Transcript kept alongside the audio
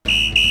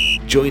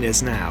Join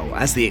us now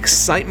as the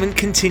excitement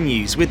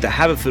continues with the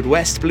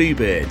Haverfordwest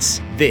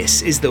Bluebirds.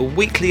 This is the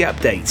weekly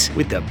update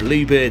with the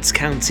Bluebirds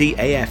County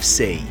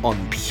AFC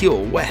on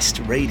Pure West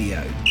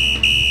Radio.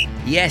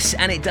 Yes,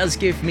 and it does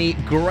give me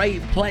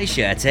great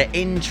pleasure to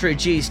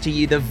introduce to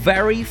you the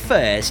very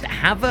first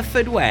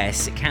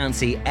Haverfordwest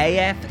County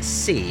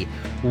AFC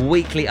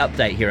weekly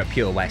update here at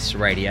Pure West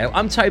Radio.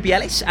 I'm Toby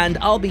Ellis, and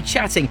I'll be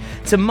chatting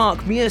to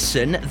Mark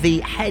Murison,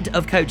 the head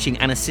of coaching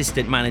and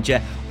assistant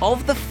manager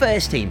of the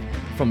first team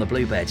from the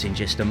Bluebirds, in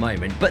just a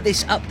moment. But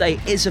this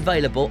update is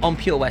available on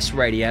Pure West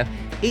Radio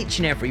each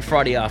and every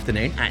Friday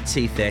afternoon at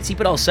 2:30,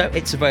 but also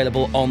it's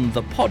available on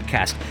the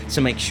podcast,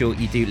 so make sure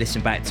you do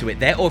listen back to it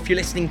there, or if you're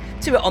listening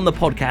to it on the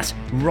podcast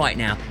right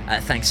now,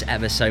 thanks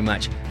ever so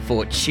much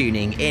for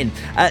tuning in.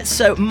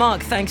 So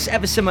Mark, thanks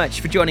ever so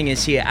much for joining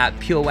us here at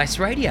Pure West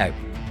Radio.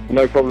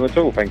 No problem at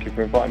all, thank you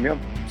for inviting me on.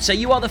 So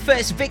you are the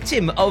first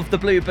victim of the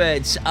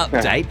Bluebirds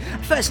update.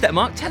 First up,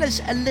 Mark, tell us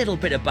a little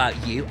bit about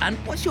you and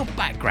what's your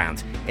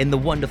background in the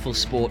wonderful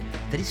sport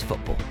that is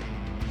football?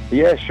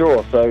 Yeah,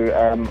 sure. So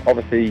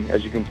obviously,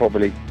 as you can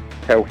probably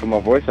tell from my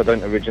voice, I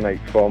don't originate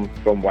from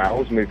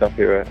Wales. Moved up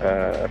here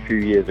a few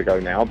years ago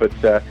now, but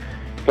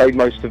played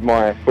most of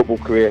my football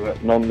career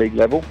at non-league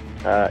level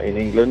in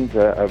England,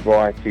 a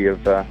variety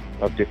of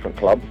different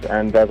clubs.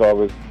 And as I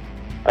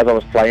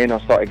was playing, I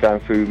started going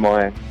through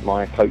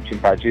my coaching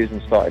badges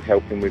and started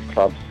helping with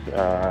clubs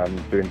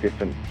doing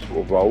different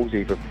sort of roles,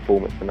 either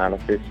performance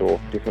analysis or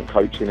different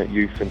coaching at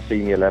youth and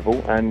senior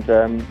level. And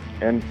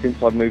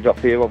since I've moved up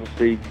here,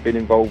 obviously been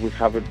involved with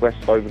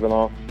Haverfordwest over the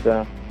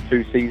last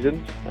 2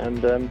 seasons.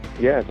 And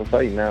as I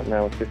say,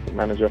 now assistant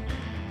manager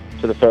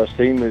to the first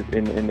team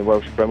in the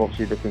Welsh Prem.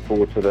 Obviously looking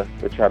forward to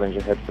the challenge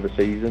ahead for the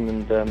season,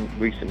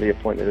 and recently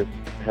appointed as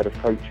head of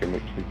coaching,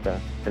 which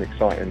is an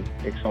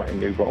exciting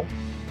new role.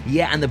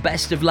 Yeah, and the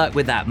best of luck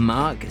with that,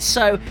 Mark.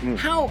 So,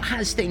 how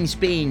has things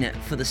been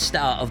for the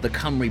start of the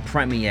Cymru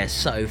Premier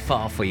so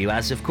far for you?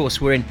 As, of course,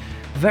 we're in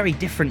very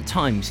different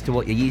times to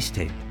what you're used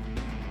to.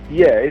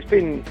 Yeah, it's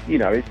been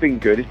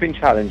good. It's been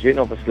challenging.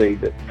 Obviously,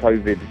 that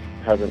COVID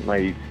hasn't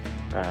made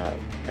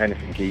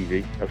anything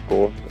easy. Of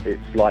course,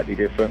 it's slightly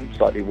different,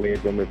 slightly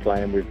weird when we're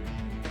playing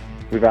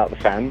without the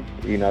fans.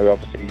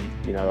 Obviously,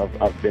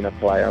 I've been a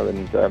player,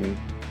 and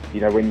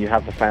when you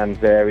have the fans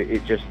there,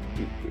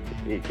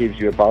 it gives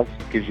you a buzz,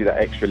 gives you that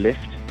extra lift,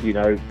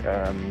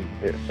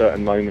 at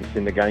certain moments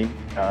in the game.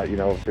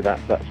 Obviously that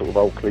sort of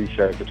old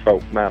cliche of the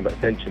 12th man, but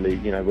essentially,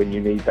 when you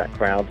need that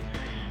crowd,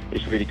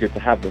 it's really good to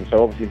have them.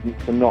 So obviously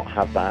to not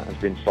have that has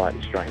been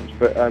slightly strange,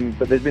 but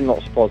there's been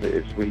lots of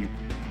positives.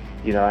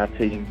 Our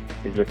team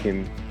is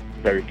looking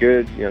very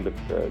good.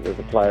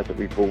 The players that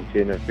we've brought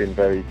in have been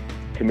very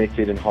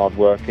committed and hard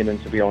working,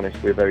 and to be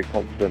honest, we're very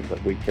confident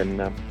that we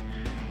can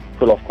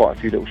pull off quite a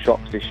few little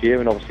shocks this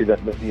year. And obviously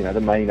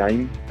the main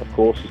aim, of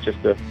course, is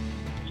just to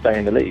stay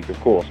in the league, of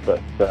course,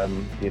 but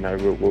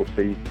we'll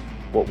see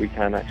what we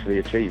can actually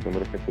achieve, and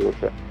we're looking forward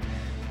to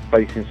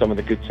facing some of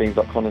the good teams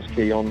like Connors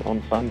Quay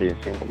on Sunday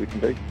and seeing what we can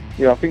do.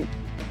 I think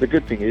the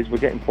good thing is we're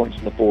getting points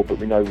on the board, but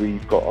we know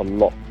we've got a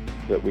lot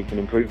that we can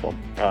improve on,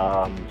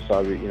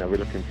 so we're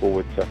looking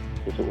forward to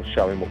sort of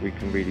showing what we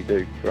can really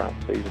do throughout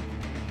the season.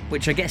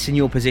 Which I guess in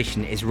your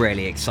position is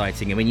really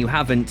exciting. I mean, you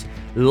haven't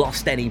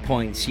lost any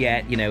points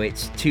yet.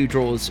 It's 2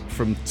 draws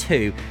from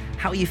 2.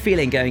 How are you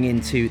feeling going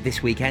into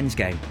this weekend's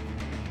game?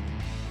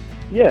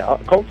 Yeah,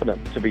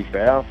 confident, to be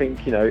fair. I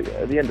think,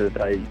 at the end of the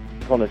day,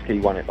 Connors Quay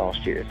won it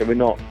last year, so we're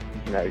not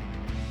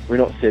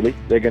silly.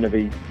 They're going to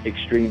be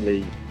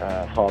extremely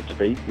hard to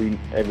beat.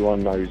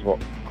 Everyone knows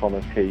what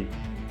Connors Quay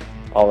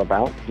are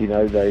about. They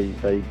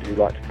do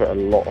like to put a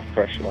lot of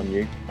pressure on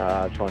you,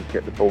 trying to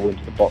get the ball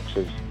into the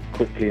boxes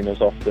quickly and as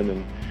often,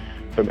 and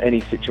from any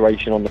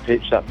situation on the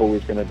pitch, that ball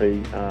is going to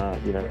be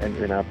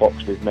entering our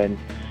box with men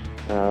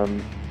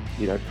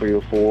 3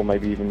 or 4,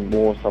 maybe even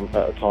more some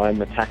at a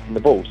time, attacking the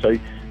ball. So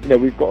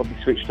we've got to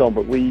be switched on,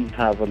 but we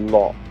have a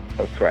lot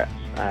of threats,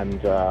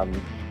 and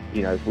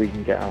if we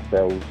can get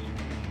ourselves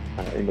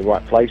in the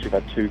right place. We've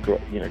had 2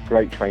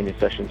 great training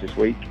sessions this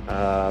week,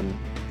 and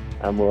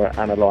we'll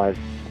do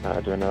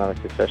an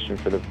analysis session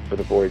for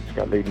the boys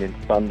leading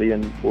into Sunday,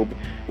 and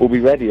we'll be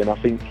ready. And I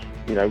think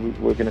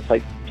we're going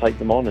to take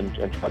them on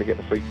and try to get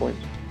the 3 points.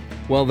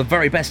 Well, the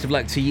very best of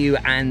luck to you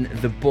and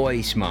the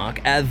boys,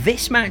 Mark.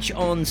 This match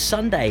on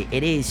Sunday,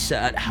 it is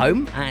at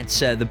home at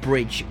the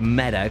Bridge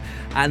Meadow,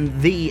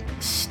 and the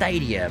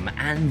stadium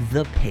and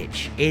the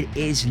pitch, it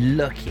is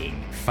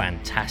looking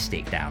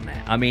fantastic down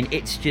there. I mean,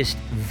 it's just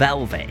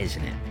velvet,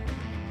 isn't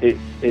it?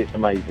 It's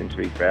amazing, to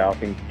be fair. I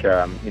think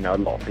a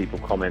lot of people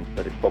comment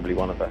that it's probably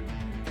one of the,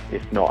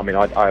 if not, I mean,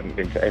 I haven't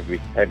been to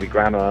every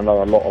ground, and I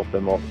know a lot of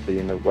them, obviously,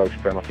 in the Welsh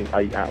Prem. I think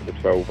 8 out of the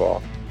 12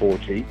 are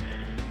 4G.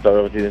 So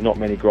obviously there's not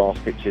many grass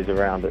pitches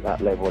around at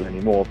that level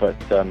anymore, but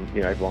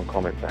everyone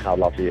comments on how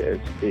lovely it is.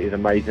 It is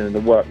amazing, and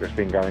the work that's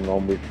been going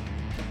on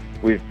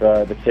with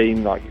the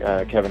team, like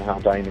Kevin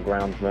Haldane, the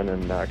groundsman,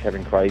 and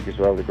Kevin Craig as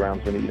well, the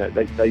groundsman.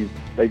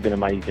 They've been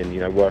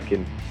amazing.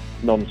 Working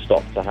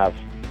non-stop to have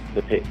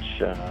the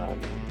pitch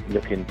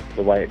looking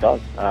the way it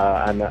does,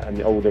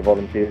 and all the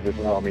volunteers as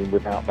well. I mean,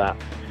 without that,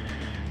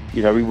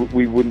 you know,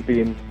 we wouldn't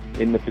be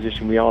in the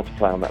position we are to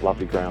play on that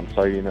lovely ground.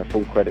 So, you know,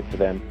 full credit to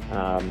them.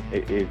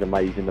 It is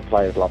amazing. The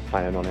players love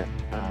playing on it.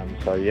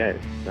 So yeah,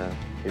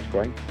 it's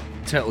great.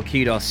 Total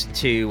kudos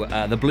to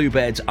the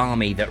Bluebirds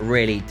army that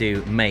really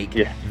do make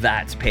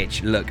that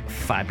pitch look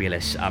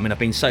fabulous. I mean, I've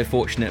been so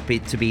fortunate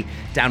to be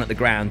down at the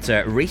ground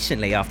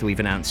recently after we've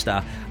announced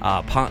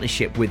our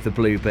partnership with the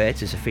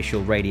Bluebirds as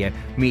official radio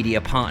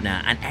media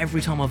partner, and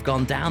every time I've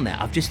gone down there,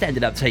 I've just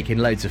ended up taking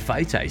loads of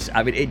photos.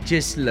 I mean, it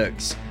just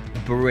looks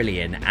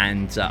brilliant,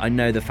 and I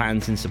know the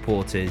fans and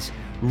supporters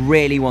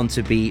really want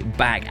to be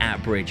back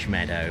at Bridge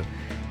Meadow.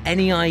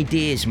 Any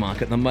ideas,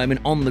 Mark, at the moment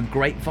on the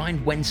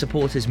grapevine when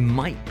supporters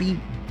might be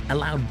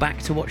allowed back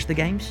to watch the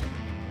games?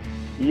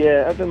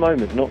 Yeah, at the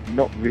moment,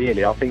 not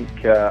really. I think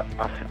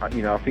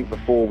I think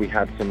before we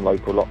had some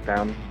local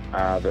lockdowns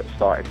that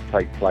started to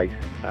take place,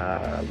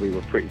 we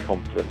were pretty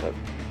confident that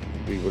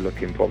we were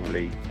looking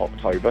probably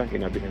October,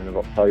 beginning of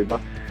October,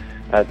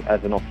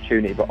 as an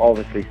opportunity. But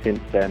obviously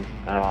since then,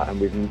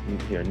 and with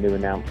new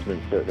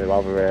announcements that there are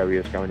other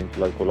areas going into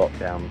local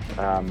lockdowns.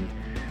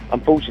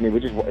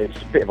 Unfortunately,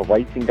 it's a bit of a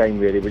waiting game,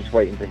 really. We're just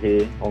waiting to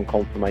hear on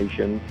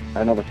confirmation,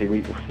 and obviously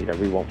we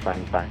want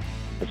fans back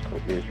as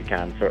quickly as we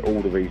can for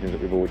all the reasons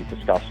that we've already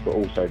discussed, but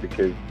also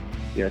because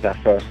it's our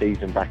first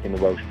season back in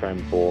the Welsh Prem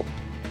for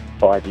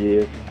 5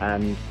 years,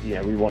 and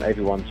we want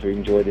everyone to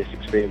enjoy this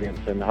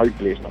experience, and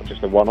hopefully it's not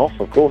just a one-off.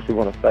 Of course, we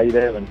want to stay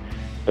there,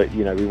 but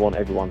we want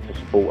everyone to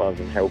support us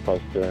and help us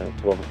to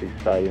obviously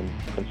stay and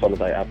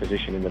consolidate our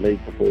position in the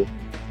league before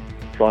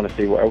trying to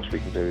see what else we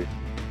can do.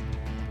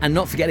 And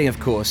not forgetting, of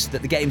course,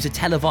 that the games are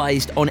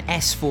televised on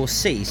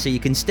S4C, so you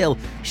can still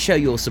show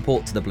your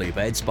support to the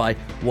Bluebirds by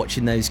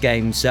watching those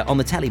games on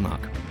the telly, Mark.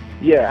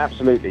 Yeah,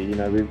 absolutely.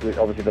 We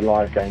obviously the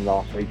live game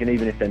last week, and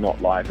even if they're not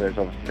live,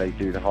 they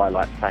do the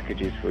highlights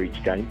packages for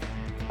each game.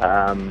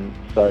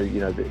 So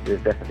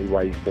there's definitely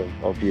ways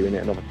of viewing it,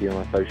 and obviously on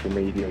our social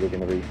media we're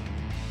going to be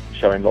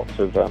showing lots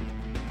of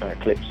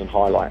clips and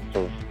highlights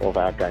of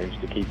our games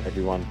to keep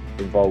everyone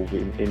involved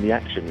in the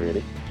action,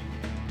 really.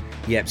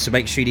 Yep, so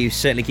make sure you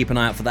certainly keep an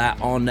eye out for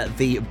that on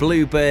the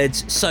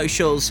Bluebirds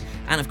socials,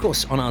 and of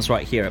course on ours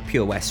right here at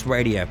Pure West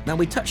Radio. Now,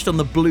 we touched on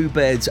the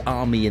Bluebirds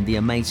army and the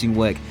amazing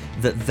work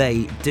that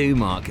they do,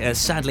 Mark.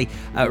 Sadly,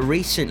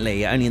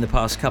 recently, only in the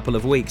past couple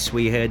of weeks,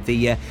 we heard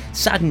the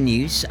sad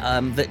news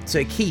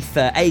that Keith,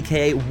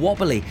 aka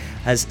Wobbly,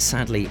 has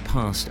sadly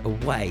passed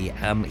away.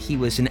 He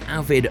was an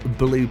avid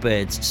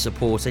Bluebirds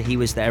supporter. He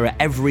was there at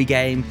every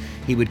game.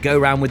 He would go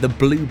around with the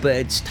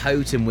Bluebirds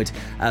tote and would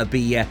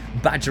be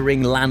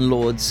badgering landlords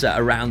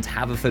around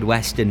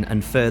Haverfordwest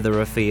and further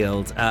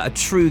afield. A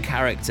true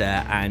character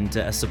and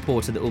a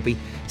supporter that will be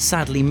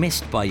sadly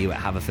missed by you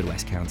at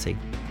Haverfordwest County.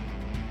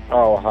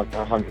 Oh,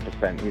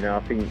 100%. I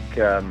think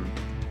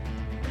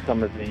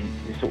some of the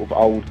sort of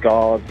old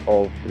guard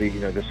of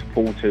the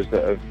supporters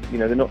that have,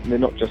 they're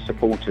not just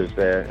supporters.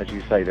 They're, as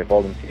you say, they're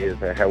volunteers,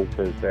 they're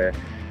helpers, they're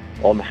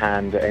on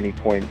hand at any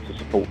point to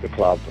support the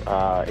club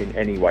in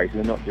any way. So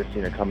they're not just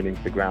coming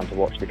into the ground to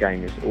watch the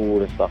game. It's all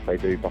the stuff they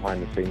do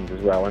behind the scenes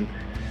as well. And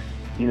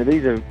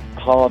these are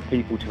hard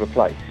people to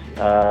replace.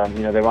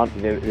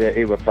 They're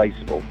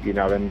irreplaceable.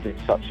 And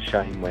it's such a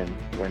shame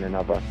when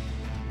another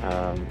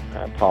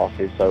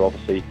passes. So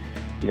obviously,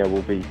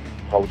 we'll be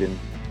holding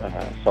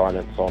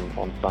silence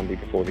on Sunday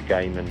before the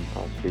game, and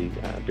obviously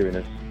doing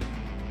as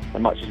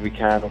much as we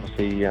can,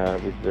 obviously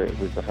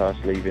with the hearse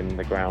leaving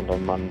the ground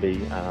on Monday,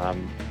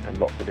 and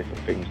lots of different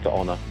things to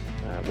honour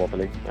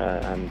Wobbly,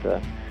 and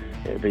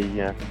it'll be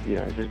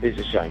it's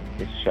a shame.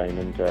 It's a shame,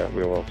 and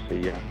we'll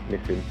obviously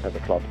miss him as a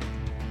club.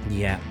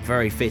 Yeah,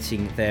 very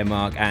fitting there,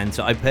 Mark. And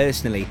I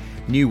personally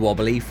knew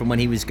Wobbly from when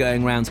he was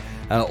going around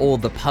all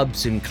the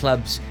pubs and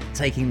clubs,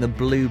 taking the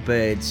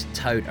Bluebirds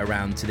tote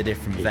around to the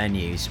different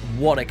venues.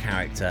 What a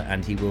character,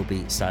 and he will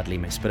be sadly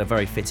missed, but a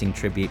very fitting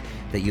tribute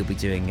that you'll be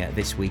doing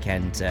this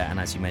weekend, and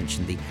as you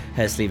mentioned, the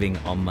hearse leaving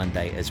on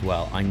Monday as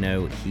well. I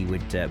know he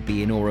would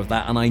be in awe of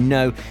that, and I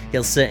know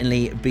he'll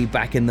certainly be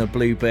back in the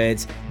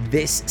Bluebirds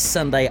this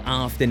Sunday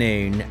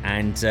afternoon,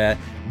 and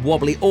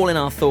Wobbly all in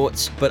our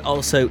thoughts, but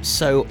also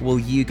so will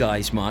you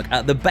guys, Mark.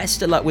 The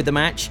best of luck with the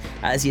match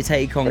as you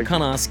take on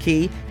Connah's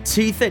Quay.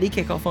 2:30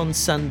 kickoff on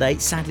Sunday.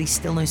 Sadly,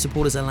 still no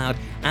supporters allowed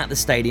at the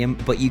stadium,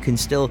 but you can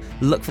still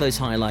look for those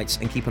highlights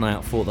and keep an eye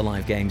out for the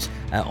live games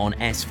on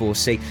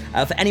S4C.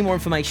 For any more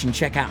information,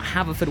 check out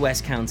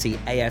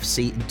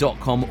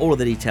haverfordwestcountyafc.com. All of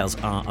the details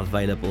are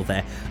available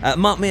there.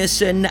 Mark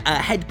Murison,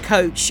 head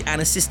coach and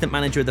assistant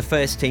manager of the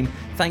first team,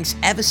 thanks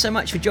ever so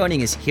much for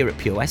joining us here at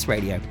Pure West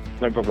Radio.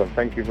 No problem.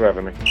 Thank you for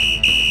having me.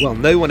 Well,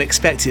 no one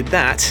expected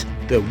that.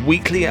 The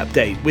weekly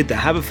update with the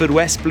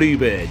Haverfordwest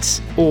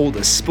Bluebirds. All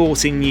the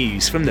sporting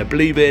news from the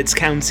Bluebirds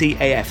County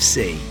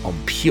AFC on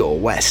Pure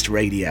West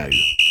Radio.